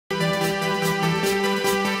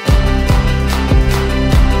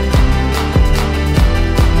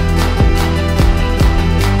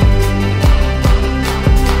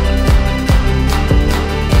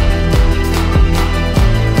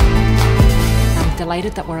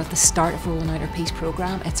delighted that we're at the start of rolling out our peace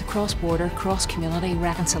programme. It's a cross-border, cross-community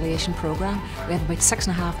reconciliation programme. We have about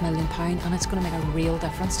 £6.5 million and it's going to make a real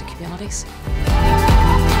difference to communities.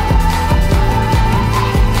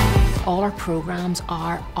 All our programmes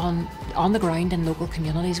are on the ground in local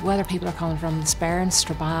communities, whether people are coming from Strabane,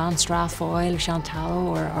 Strathfoyle,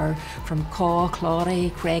 Shantallow, or from Caw,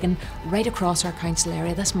 Claudy, Craigan, right across our council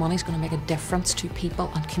area. This money's going to make a difference to people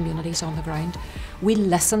and communities on the ground. We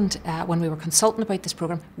listened, when we were consulting about this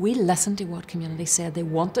programme, we listened to what communities said they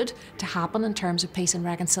wanted to happen in terms of peace and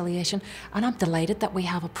reconciliation, and I'm delighted that we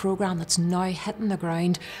have a programme that's now hitting the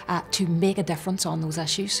ground to make a difference on those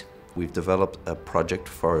issues. We've developed a project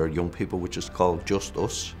for young people which is called Just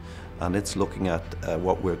Us, and it's looking at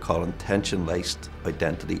what we're calling tension-laced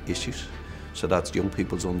identity issues. So that's young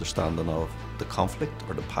people's understanding of the conflict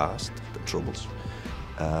or the past, the troubles,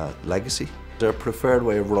 legacy. Their preferred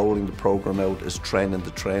way of rolling the programme out is training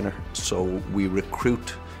the trainer. So we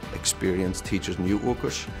recruit experienced teachers and youth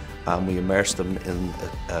workers and we immerse them in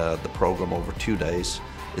the programme over 2 days.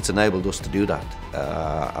 It's enabled us to do that,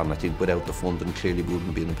 and I think without the funding clearly we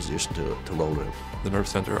wouldn't be in a position to roll it out. The Nerve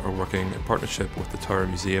Centre are working in partnership with the Tower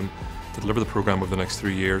Museum to deliver the programme over the next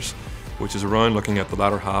 3 years, which is around looking at the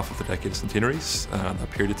latter half of the decade of centenaries,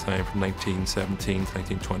 that period of time from 1917 to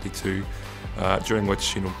 1922, during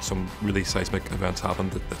which some really seismic events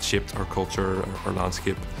happened that shaped our culture, our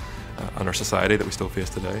landscape, and our society that we still face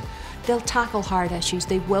today. They'll tackle hard issues.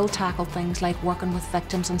 They will tackle things like working with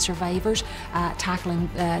victims and survivors, tackling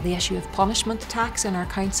the issue of punishment attacks in our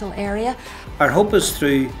council area. Our hope is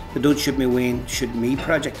through the Don't Shoot Me Wayne, Shoot Me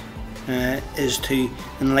project is to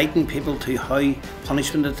enlighten people to how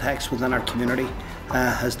punishment attacks within our community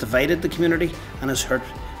has divided the community and has hurt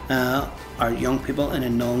our young people on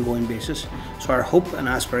an ongoing basis. So our hope and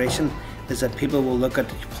aspiration is that people will look at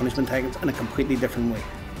punishment attacks in a completely different way.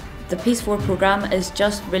 The Peace 4 programme is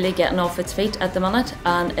just really getting off its feet at the minute,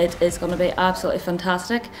 and it is going to be absolutely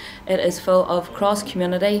fantastic. It is full of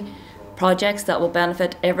cross-community projects that will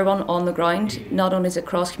benefit everyone on the ground. Not only is it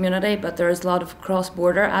cross-community, but there is a lot of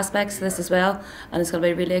cross-border aspects to this as well, and it's going to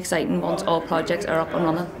be really exciting once all projects are up and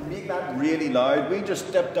running. Make that really loud. We just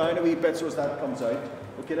step down a wee bit so as that comes out.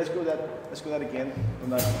 Okay, let's go that again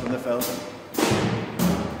from the film.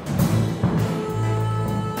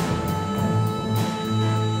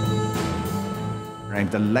 I'm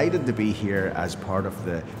delighted to be here as part of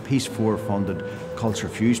the Peace 4 funded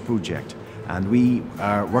CultureFuse project, and we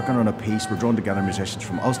are working on a piece. We're drawing together musicians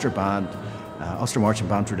from Ulster Band, Ulster Marching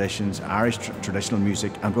Band traditions, Irish traditional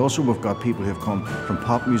music, and also we've got people who have come from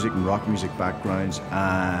pop music and rock music backgrounds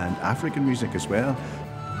and African music as well.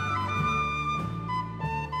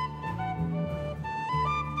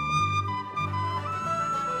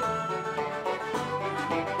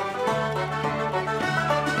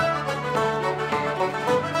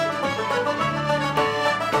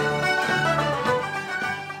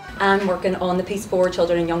 I'm working on the Peace 4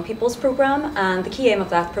 Children and Young People's programme, and the key aim of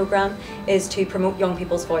that programme is to promote young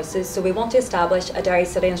people's voices. So we want to establish a Derry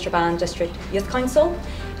City and Strabane District Youth Council.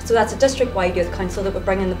 So that's a district-wide youth council that would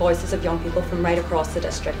bring in the voices of young people from right across the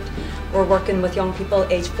district. We're working with young people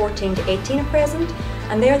aged 14 to 18 at present,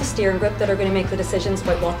 and they're the steering group that are going to make the decisions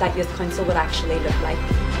about what that youth council would actually look like.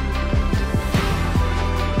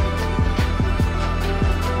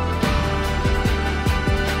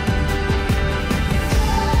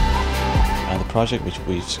 The project which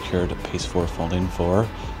we've secured Peace 4 funding for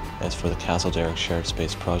is for the Castlederg Shared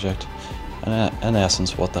Space project. And in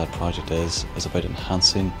essence what that project is about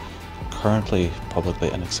enhancing currently publicly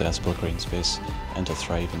inaccessible green space into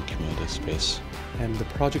thriving community space. The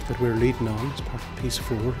project that we're leading on as part of Peace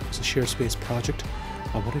 4 is a shared space project,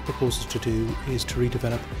 and what it proposes to do is to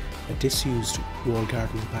redevelop a disused walled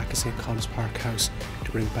garden at the back of St. Columbs Park House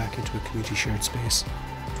to bring back into a community shared space.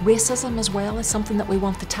 Racism as well is something that we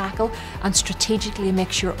want to tackle and strategically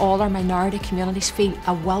make sure all our minority communities feel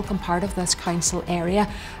a welcome part of this council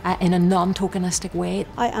area in a non-tokenistic way.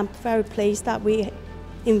 I am very pleased that we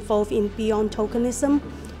involved in Beyond Tokenism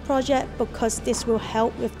project, because this will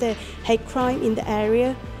help with the hate crime in the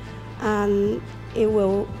area, and it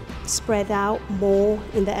will spread out more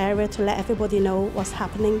in the area to let everybody know what's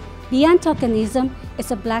happening. Beyond Tokenism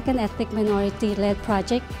is a Black and ethnic minority-led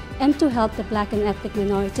project aimed to help the Black and ethnic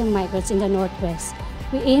minority and migrants in the Northwest.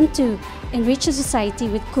 We aim to enrich the society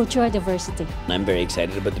with cultural diversity. I'm very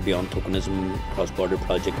excited about the Beyond Tokenism cross-border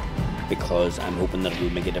project, because I'm hoping that it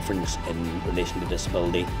will make a difference in relation to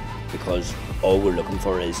disability, because all we're looking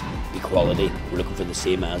for is equality. We're looking for the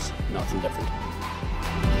same as, nothing different.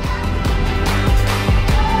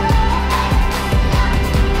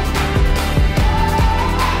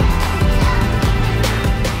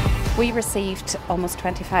 We received almost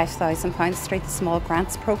 £25,000 through the Small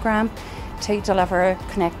Grants Programme to deliver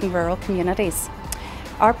Connecting Rural Communities.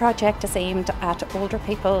 Our project is aimed at older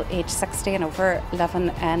people aged 60 and over living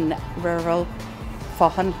in rural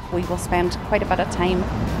Faughn. We will spend quite a bit of time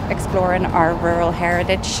exploring our rural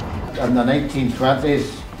heritage. In the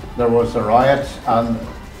 1920s there was a riot, and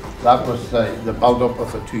that was the build-up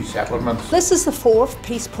of the two settlements. This is the fourth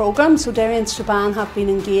peace programme, so Derry and Strabane have been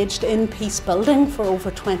engaged in peace building for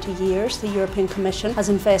over 20 years. The European Commission has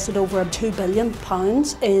invested over £2 billion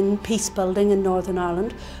in peace building in Northern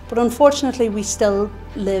Ireland, but unfortunately we still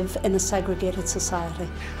live in a segregated society.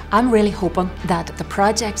 I'm really hoping that the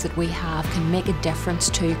projects that we have can make a difference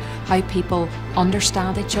to how people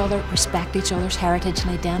understand each other, respect each other's heritage and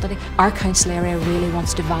identity. Our council area really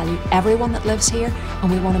wants to value everyone that lives here,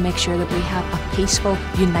 and we want to make sure that we have a peaceful,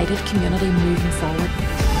 united community moving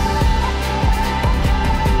forward.